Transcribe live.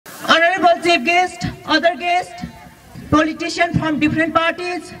guests, other guests, politicians from different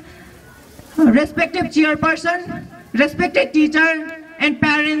parties, respected chairperson, respected teacher and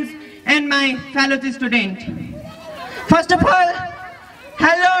parents, and my fellow students. First of all,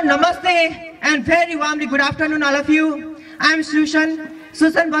 hello, namaste, and very warmly good afternoon all of you. I am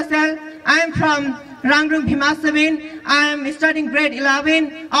Susan Basel. I am from Rangrung Bhimad 7. I am studying grade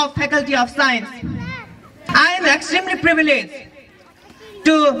 11 of Faculty of Science. I am extremely privileged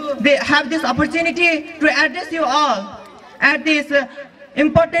to have this opportunity to address you all at this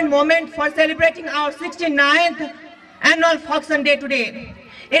important moment for celebrating our 69th annual function day today.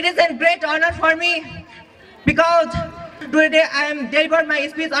 It is a great honor for me because today I am delivering my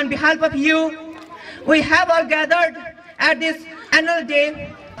speech on behalf of you. We have all gathered at this annual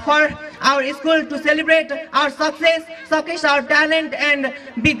day for our school to celebrate our success, showcase our talent, and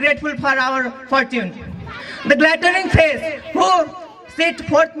be grateful for our fortune. The glittering face who set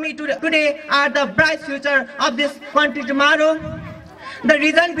forth me today are the bright future of this country tomorrow. The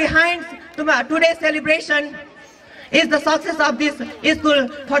reason behind today's celebration is the success of this school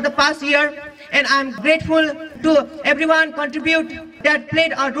for the past year, and I'm grateful to everyone contribute that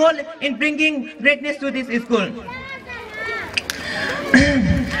played a role in bringing greatness to this school.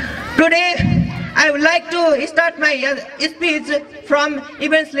 Today, I would like to start my speech from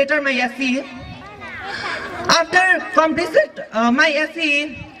events later my SCE. After completing my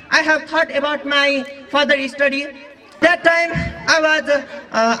SCE, I have thought about my further study. That time,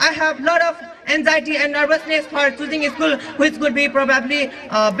 I have a lot of anxiety and nervousness for choosing a school which could be probably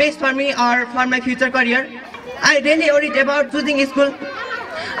best for me or for my future career. I really worried about choosing a school.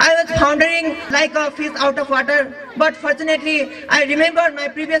 I was floundering like a fish out of water, but fortunately, I remember my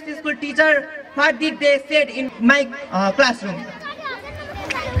previous school teacher, what did they said in my classroom.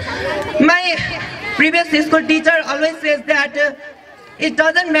 My previous school teacher always says that it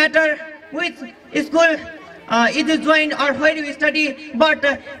doesn't matter which school you join or where you study, but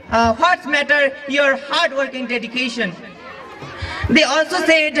what matters your hard work and dedication. They also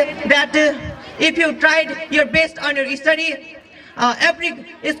said that if you tried your best on your study, every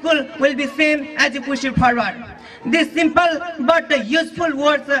school will be same as you push it forward. These simple but useful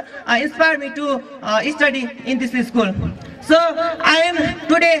words inspire me to study in this school. So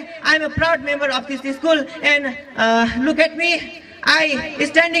today I am a proud member of this school, and look at me, I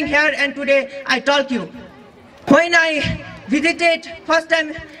standing here and today I talk you. When I visited first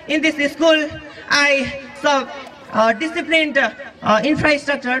time in this school, I saw disciplined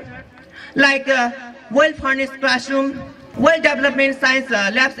infrastructure like well-furnished classroom, well-development science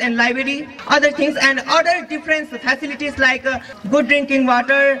labs and library, other things, and other different facilities like good drinking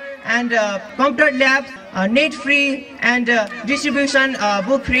water and computer labs, net-free and distribution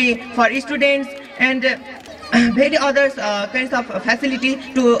book-free for students, and very other kinds of facility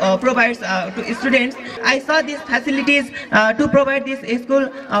to provide to students. I saw these facilities to provide this school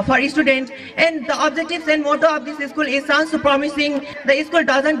for students, and the objectives and motto of this school sounds so promising. The school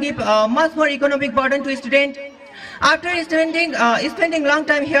doesn't give much more economic burden to students. After spending long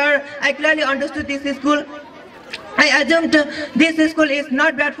time here, I clearly understood this school. I assumed this school is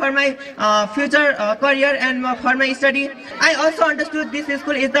not bad for my future career and for my study. I also understood this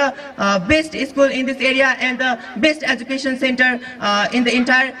school is the best school in this area and the best education center in the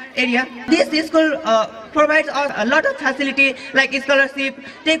entire area. This school provides a lot of facility like scholarship,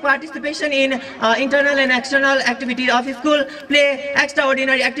 take participation in internal and external activities of school, play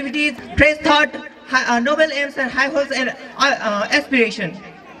extraordinary activities, fresh thought, noble aims and high hopes and aspiration.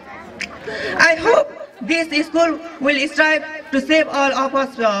 I hope this school will strive to save all of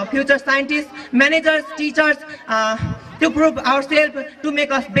us future scientists, managers, teachers, to prove ourselves, to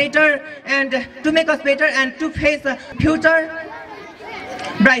make us better and to face the future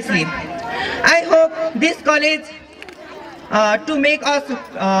brightly. I hope this college to make us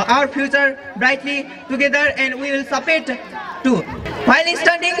our future brightly together, and we will support too. While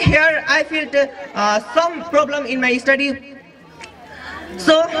studying here, I felt some problem in my study.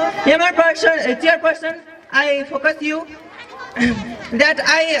 So, chairperson, I focus you that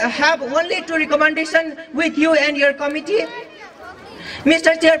I have only two recommendations with you and your committee.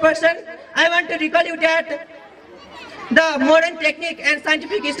 Mr. Chairperson, I want to recall you that the modern technique and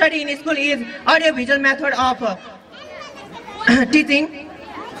scientific study in school is audio-visual method of teaching,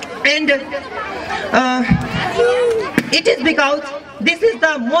 and it is because this is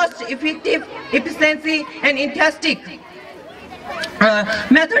the most effective, efficiency and enthusiastic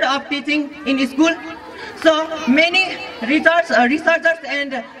method of teaching in school. So many researchers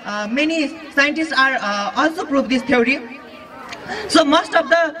and many scientists are also prove this theory. So most of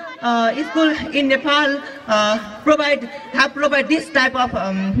the school in Nepal have provide this type of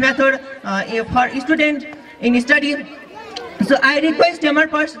method for student in study. So I request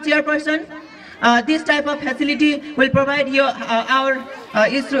chairperson, this type of facility will provide you our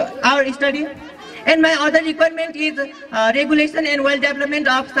study. And my other requirement is regulation and well development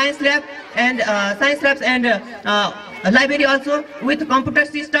of science labs and library also with computer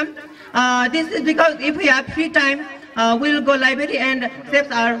system. This is because if we have free time, we will go library and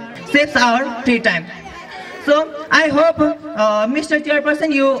saves our free time. So I hope, Mr.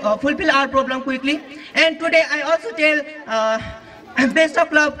 Chairperson, you fulfill our problem quickly. And today I also tell best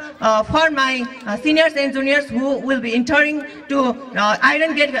of luck for my seniors and juniors who will be entering to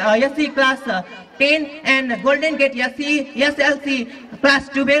Iron Gate SC class 10 and Golden Gate SLC class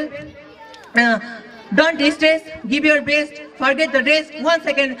 12. Don't stress, give your best, forget the rest. Once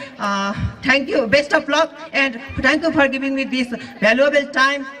again, thank you, best of luck, and thank you for giving me this valuable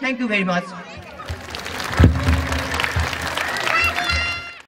time. Thank you very much.